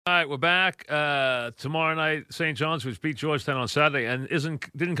All right, we're back tomorrow night. St. John's, which beat Georgetown on Saturday, and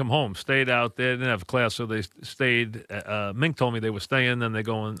didn't come home. Stayed out there. Didn't have class, so they stayed. Mink told me they were staying. Then they're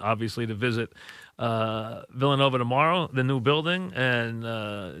going obviously to visit Villanova tomorrow, the new building,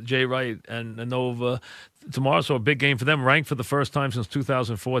 and Jay Wright and Nova tomorrow. So a big game for them. Ranked for the first time since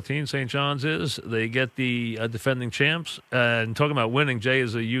 2014. St. John's is. They get the defending champs. And talking about winning, Jay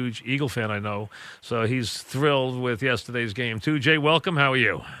is a huge Eagle fan, I know. So he's thrilled with yesterday's game too. Jay, welcome. How are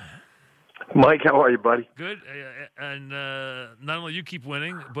you? Mike, how are you, buddy? Good. And not only you keep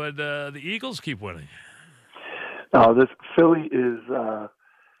winning, but the Eagles keep winning. This Philly is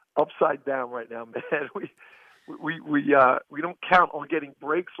upside down right now, man. We don't count on getting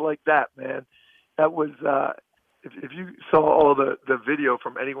breaks like that, man. That was if you saw all the video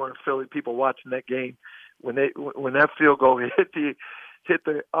from anywhere in Philly, people watching that game when that field goal hit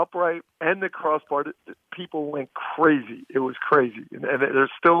the upright and the crossbar, people went crazy. It was crazy, and they're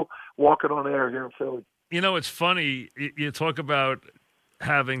still walking on air here in Philly. You know, it's funny. You talk about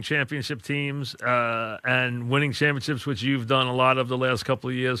having championship teams and winning championships, which you've done a lot of the last couple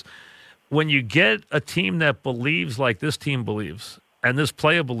of years. When you get a team that believes like this team believes, and this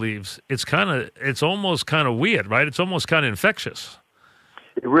player believes, it's almost kind of weird, right? It's almost kind of infectious.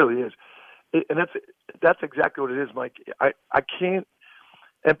 It really is, and that's exactly what it is, Mike. I can't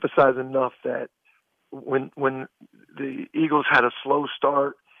emphasize enough that when the Eagles had a slow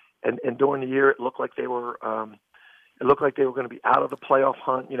start and during the year it looked like they were going to be out of the playoff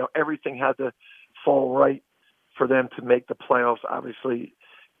hunt. You know, everything had to fall right for them to make the playoffs. Obviously,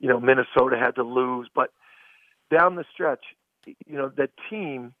 you know, Minnesota had to lose, but down the stretch, you know, that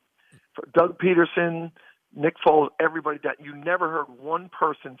team, Doug Peterson, Nick Foles, everybody, that you never heard one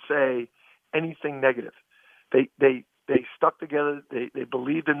person say anything negative. They stuck together. They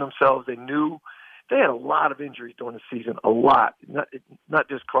believed in themselves. They knew they had a lot of injuries during the season, a lot, not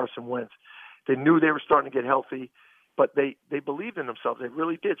just Carson Wentz. They knew they were starting to get healthy, but they believed in themselves. They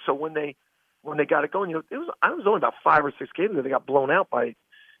really did. So when they got it going, you know, I was only about 5 or 6 games that they got blown out by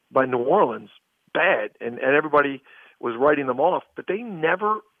New Orleans, bad, and everybody was writing them off. But they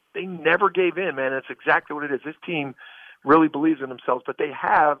never gave in, man. That's exactly what it is. This team really believes in themselves, but they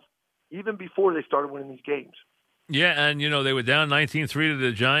have even before they started winning these games. Yeah, and, you know, they were down 19-3 to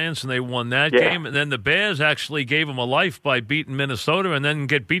the Giants, and they won that game. And then the Bears actually gave them a life by beating Minnesota and then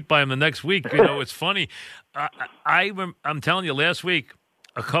get beat by them the next week. You know, it's funny. I'm telling you, last week,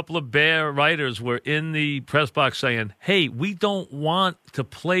 a couple of Bear writers were in the press box saying, hey, we don't want to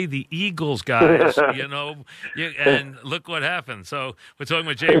play the Eagles, guys, you know, and look what happened. So we're talking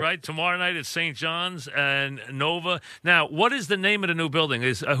with Jay Wright. Tomorrow night at St. John's and Nova. Now, what is the name of the new building?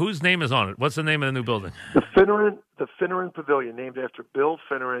 Whose name is on it? What's the name of the new building? The Finneran Pavilion, named after Bill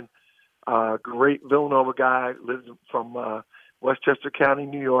Finneran, great Villanova guy, lives from Westchester County,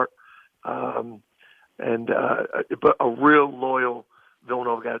 New York, but a real loyal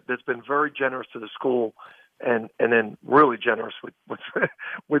Villanova guy that's been very generous to the school, and then really generous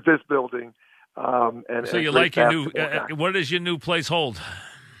with this building. So you like your new? What does your new place hold?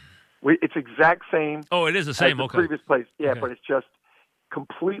 It's exact same. Oh, it is the same. As the previous place, yeah, okay. But it's just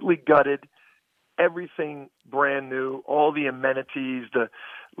completely gutted. Everything brand new. All the amenities, the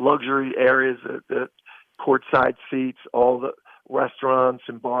luxury areas, the courtside seats, all the restaurants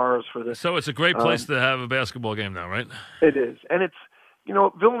and bars for the. So it's a great place to have a basketball game now, right? It is, and it's. You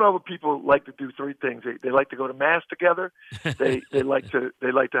know, Villanova people like to do 3 things. They like to go to mass together. They like to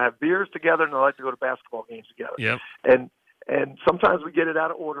have beers together, and they like to go to basketball games together. Yep. And sometimes we get it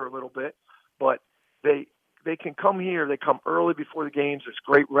out of order a little bit, but they can come here. They come early before the games. There's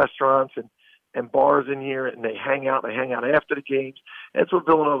great restaurants and bars in here, and they hang out. They hang out after the games. That's what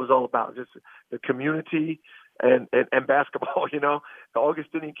Villanova is all about. Just the community and basketball. You know, the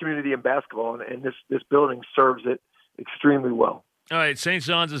Augustinian community and basketball, and this building serves it extremely well. All right, St.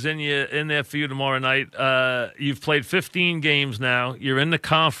 John's is in there for you tomorrow night. You've played 15 games now. You're in the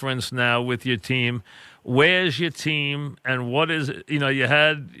conference now with your team. Where's your team, and what is it? You've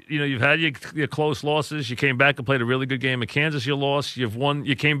had your close losses. You came back and played a really good game at Kansas. You lost. You've won.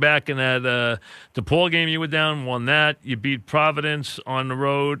 You came back and had the DePaul game. You were down, won that. You beat Providence on the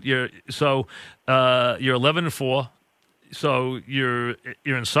road. You're 11-4. So you're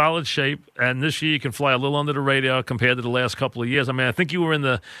in solid shape, and this year you can fly a little under the radar compared to the last couple of years. I mean, I think you were in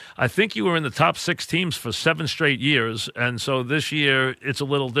the top 6 teams for 7 straight years, and so this year it's a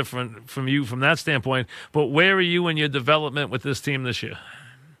little different from you from that standpoint. But where are you in your development with this team this year?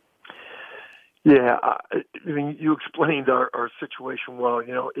 Yeah, I mean, you explained our situation well.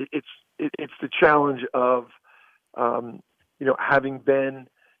 You know, it's the challenge of having been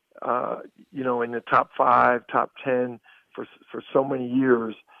in the top 5, top 10 for so many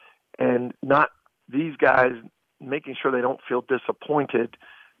years, and not these guys making sure they don't feel disappointed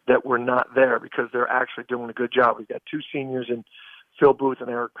that we're not there because they're actually doing a good job. We've got two seniors in Phil Booth and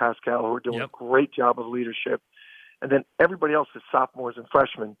Eric Pascal who are doing a great job of leadership. And then everybody else is sophomores and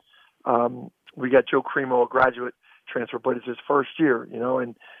freshmen. We got Joe Cremo, a graduate transfer, but it's his first year,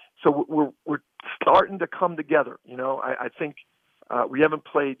 and so we're starting to come together. I think we haven't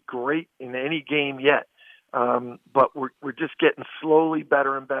played great in any game yet, but we're just getting slowly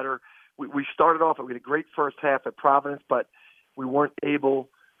better and better. We started off, we had a great first half at Providence, but we weren't able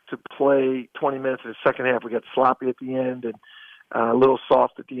to play 20 minutes in the second half. We got sloppy at the end and a little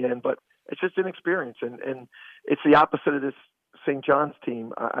soft at the end, but it's just inexperience. And it's the opposite of this St. John's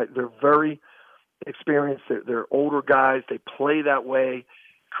team. They're very experienced. They're older guys. They play that way.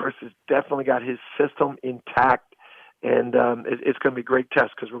 Chris has definitely got his system intact, and it's going to be a great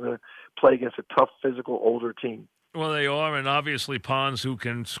test because we're going to play against a tough, physical, older team. Well, they are, and obviously Pons, who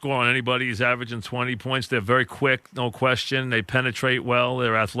can score on anybody, he's averaging 20 points. They're very quick, no question. They penetrate well.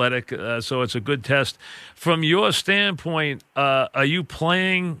 They're athletic, so it's a good test. From your standpoint, are you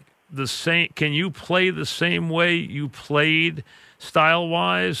playing the same? Can you play the same way you played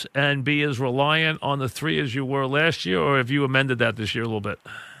style-wise and be as reliant on the three as you were last year, or have you amended that this year a little bit?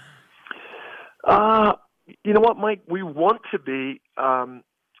 You know what, Mike? We want to be, and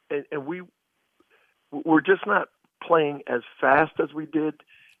we're just not playing as fast as we did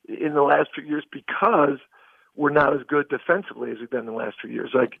in the last few years because we're not as good defensively as we've been in the last few years.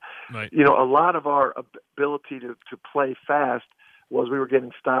 Like, right. A lot of our ability to play fast was we were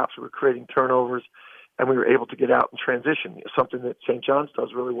getting stops, we were creating turnovers, and we were able to get out and transition, something that St. John's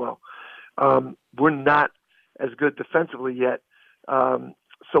does really well. We're not as good defensively yet,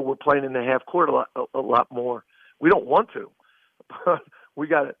 so we're playing in the half court a lot more. We don't want to, but we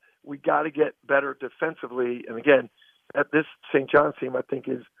got to get better defensively. And again, this St. John's team, I think,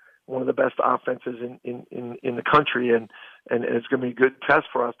 is one of the best offenses in the country, and it's going to be a good test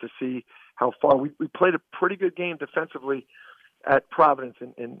for us to see how far we played a pretty good game defensively at Providence,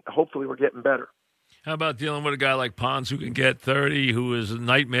 and hopefully we're getting better. How about dealing with a guy like Pons who can get 30, who is a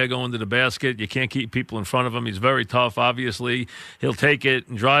nightmare going to the basket? You can't keep people in front of him. He's very tough, obviously. He'll take it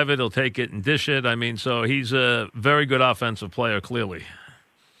and drive it. He'll take it and dish it. I mean, so he's a very good offensive player, clearly.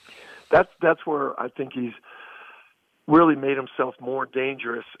 That's where I think he's really made himself more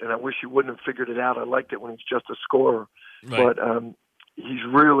dangerous, and I wish he wouldn't have figured it out. I liked it when he's just a scorer. Right. But he's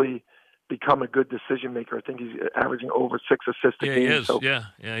really become a good decision maker. I think he's averaging over 6 assists a game. He is. So yeah,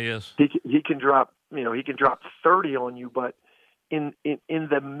 he is. He can drop, he can drop 30 on you, but in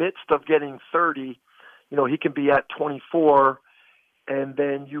the midst of getting 30, he can be at 24, and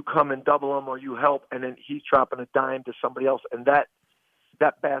then you come and double him or you help, and then he's dropping a dime to somebody else, and that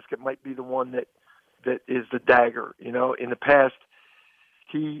basket might be the one that is the dagger. In the past,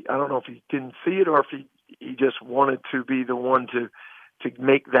 I don't know if he didn't see it or if he just wanted to be the one to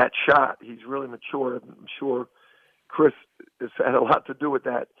make that shot. He's really mature. I'm sure Chris has had a lot to do with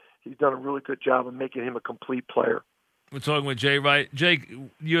that. He's done a really good job of making him a complete player. We're talking with Jay Wright. Jake,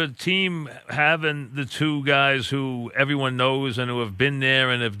 your team having the two guys who everyone knows and who have been there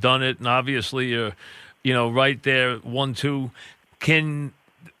and have done it, and obviously you're, right there, 1-2.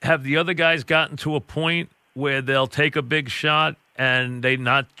 Have the other guys gotten to a point where they'll take a big shot and they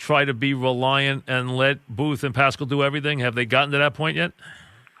not try to be reliant and let Booth and Pascal do everything? Have they gotten to that point yet?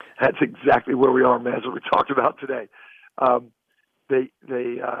 That's exactly where we are, man. That's what we talked about today. And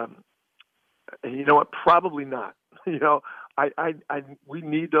you know what? Probably not. We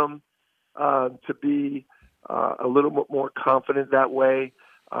need them to be a little bit more confident that way,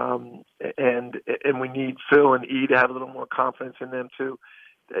 and we need Phil and E to have a little more confidence in them too.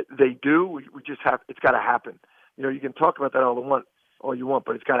 They do. We just have. It's got to happen. You can talk about that all you want,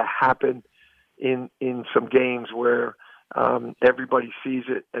 but it's got to happen in some games where everybody sees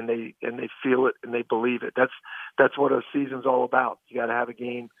it and they feel it and they believe it. That's what a season's all about. You got to have a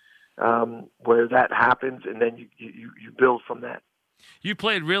game where that happens, and then you build from that. You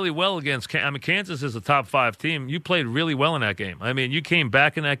played really well against Kansas is a top 5 team. You played really well in that game. I mean, you came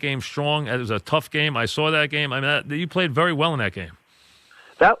back in that game strong. It was a tough game. I saw that game. You played very well in that game.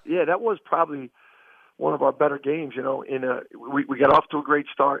 That was probably one of our better games. We got off to a great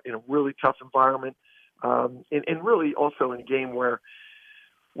start in a really tough environment, and really also in a game where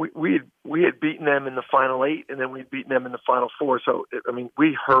we had beaten them in the final 8, and then we'd beaten them in the final 4. So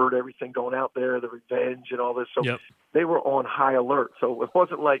we heard everything going out there, the revenge and all this. So yep. They were on high alert. So it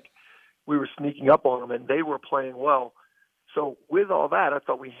wasn't like we were sneaking up on them, and they were playing well. So with all that, I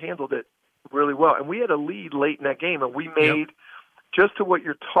thought we handled it really well, and we had a lead late in that game, and we made. Yep. Just to what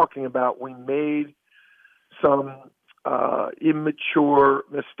you're talking about, we made some immature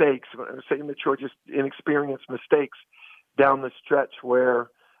mistakes. When I say immature, just inexperienced mistakes down the stretch where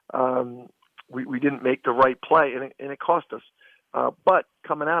we didn't make the right play, and it cost us. But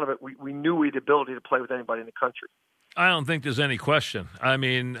coming out of it, we knew we had the ability to play with anybody in the country. I don't think there's any question. I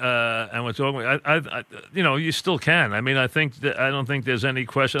mean, and we're talking. You still can. I mean, I don't think there's any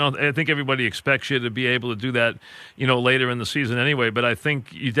question. I think everybody expects you to be able to do that, later in the season anyway. But I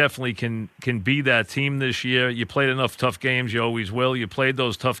think you definitely can be that team this year. You played enough tough games. You always will. You played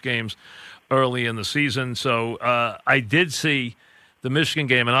those tough games early in the season. So I did see the Michigan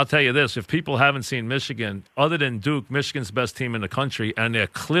game, and I'll tell you this, if people haven't seen Michigan, other than Duke, Michigan's the best team in the country, and they're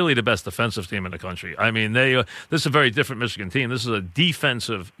clearly the best defensive team in the country. I mean, this is a very different Michigan team. This is a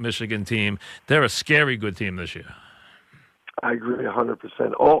defensive Michigan team. They're a scary good team this year. I agree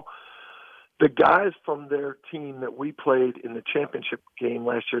 100%. All the guys from their team that we played in the championship game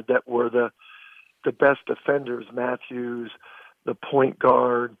last year that were the best defenders, Matthews, the point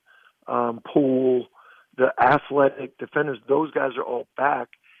guard, Poole, the athletic defenders, those guys are all back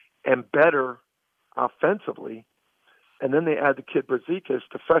and better offensively. And then they add the kid Brazikis,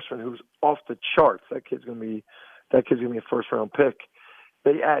 the freshman, who's off the charts. That kid's gonna be a first round pick.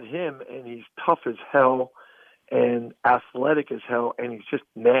 They add him, and he's tough as hell and athletic as hell, and he's just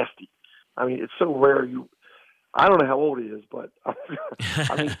nasty. I mean, it's so rare. I don't know how old he is, but I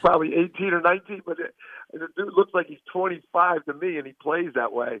mean, he's probably 18 or 19. But the dude looks like he's 25 to me, and he plays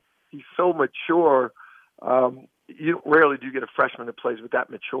that way. He's so mature. Rarely do you get a freshman that plays with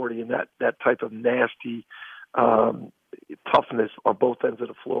that maturity and that type of nasty toughness on both ends of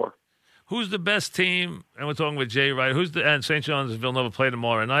the floor. Who's the best team? And we're talking with Jay Wright. And St. John's and Villanova play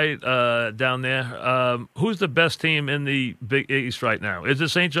tomorrow night down there. Who's the best team in the Big East right now? Is it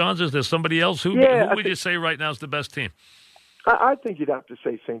St. John's? Is there somebody else? Who would you say right now is the best team? I think you'd have to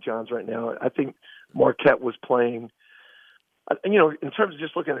say St. John's right now. I think Marquette was playing. In terms of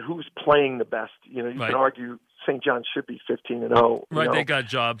just looking at who's playing the best, you can argue St. John's should be 15-0. Right, they got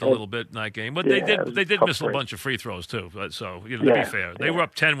jobbed a little bit in that game, but they did miss a bunch of free throws too. So to be fair, they were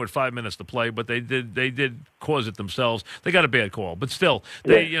up 10 with 5 minutes to play, but they did cause it themselves. They got a bad call, but still,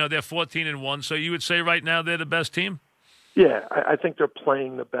 they're 14-1. So you would say right now they're the best team. Yeah, I think they're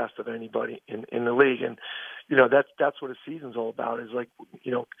playing the best of anybody in the league, and that's what a season's all about. Is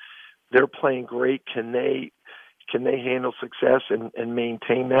they're playing great. Can they handle success and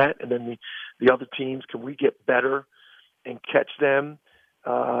maintain that? And then the other teams, can we get better and catch them?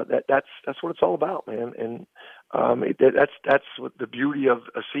 That's what it's all about, man. And that's what the beauty of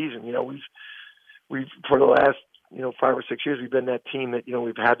a season. We've for the last 5 or 6 years we've been that team that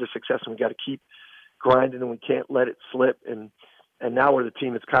we've had the success, and we got to keep grinding, and we can't let it slip. And now we're the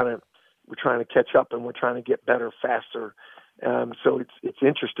team that's we're trying to catch up, and we're trying to get better faster. So it's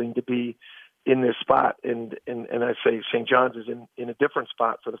interesting to be in this spot, and I say St. John's is in a different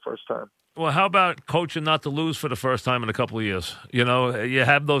spot for the first time. Well, how about coaching not to lose for the first time in a couple of years? You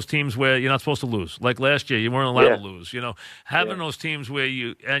have those teams where you're not supposed to lose. Like last year, you weren't allowed to lose. Having those teams where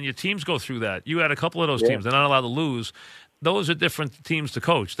your teams go through that. You had a couple of those teams. They're not allowed to lose. Those are different teams to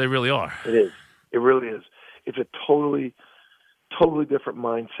coach. They really are. It is. It really is. It's a totally different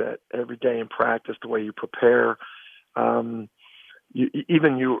mindset every day in practice, the way you prepare.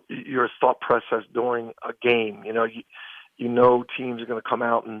 Even your thought process during a game, teams are going to come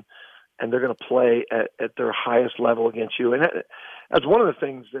out and they're going to play at their highest level against you. And that's one of the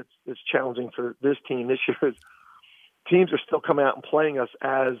things that's challenging for this team this year is teams are still coming out and playing us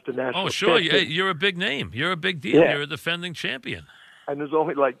as the national. Oh, sure. You're a big name. You're a big deal. Yeah. You're a defending champion. And there's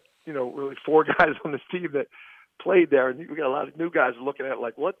only really 4 guys on this team that played there, and we got a lot of new guys looking at it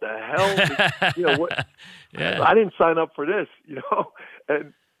like, what the hell? What? Yeah. I didn't sign up for this,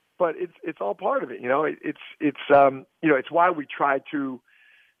 but it's all part of it. It's why we try to,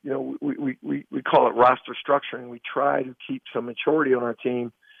 we call it roster structuring. We try to keep some maturity on our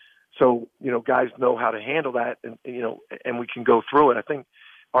team, so guys know how to handle that, and we can go through it. I think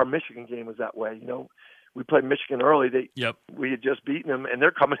our Michigan game was that way. We played Michigan early. We had just beaten them, and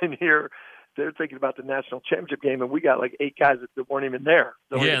they're coming in here. They're thinking about the national championship game, and we got like 8 guys that weren't even there.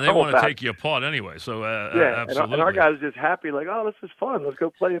 And they want to take you apart anyway. So absolutely. And our guys are just happy, like, oh, this is fun. Let's go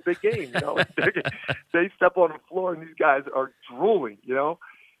play a big game. They step on the floor, and these guys are drooling.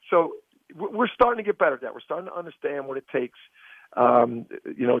 So we're starting to get better at that. We're starting to understand what it takes. To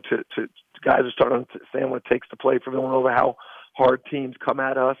guys are starting to understand what it takes to play for Villanova, how hard teams come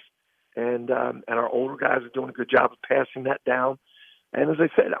at us, and our older guys are doing a good job of passing that down. And as I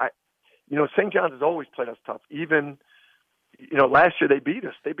said, St. John's has always played us tough. Even, last year they beat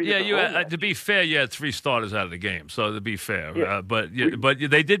us. They beat us. To be fair, you had 3 starters out of the game. So to be fair, but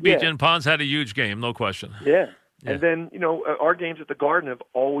they did beat you. And Pons had a huge game, no question. Yeah, Yeah. And then, our games at the Garden have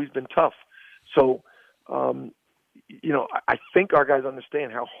always been tough. So, I think our guys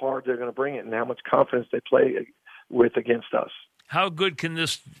understand how hard they're going to bring it and how much confidence they play with against us. How good can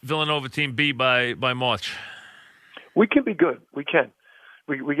this Villanova team be by March? We can be good. We can.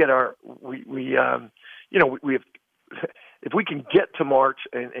 We get our we have if we can get to March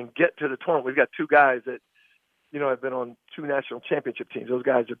and get to the tournament, we've got two guys that have been on two national championship teams. Those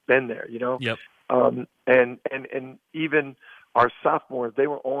guys have been there. Yep. And even our sophomores, they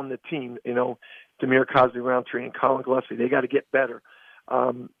were on the team. Demir Cosby-Roundtree and Colin Gillespie. They got to get better.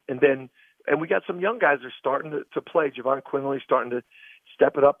 And we got some young guys that are starting to play. Javon Quinley starting to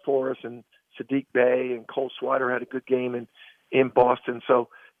step it up for us, and Sadiq Bey and Cole Swider had a good game in Boston. So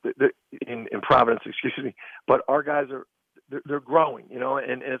in Providence, excuse me. But our guys they're growing,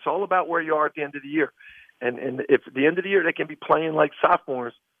 and it's all about where you are at the end of the year. And if at the end of the year they can be playing like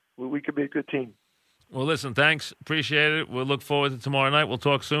sophomores, we could be a good team. Well, listen, thanks. Appreciate it. We'll look forward to tomorrow night. We'll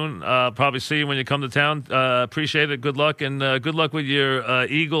talk soon. Probably see you when you come to town. Appreciate it. Good luck. And good luck with your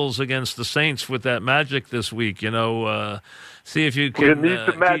Eagles against the Saints with that magic this week. See if you can. Need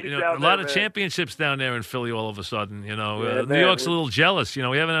some magic a lot of championships down there in Philly all of a sudden. New York's a little jealous. We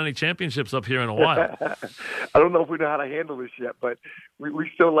haven't had any championships up here in a while. I don't know if we know how to handle this yet, but we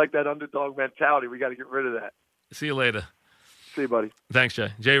still like that underdog mentality. We got to get rid of that. See you later. See you, buddy. Thanks,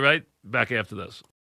 Jay. Jay Wright, back after this.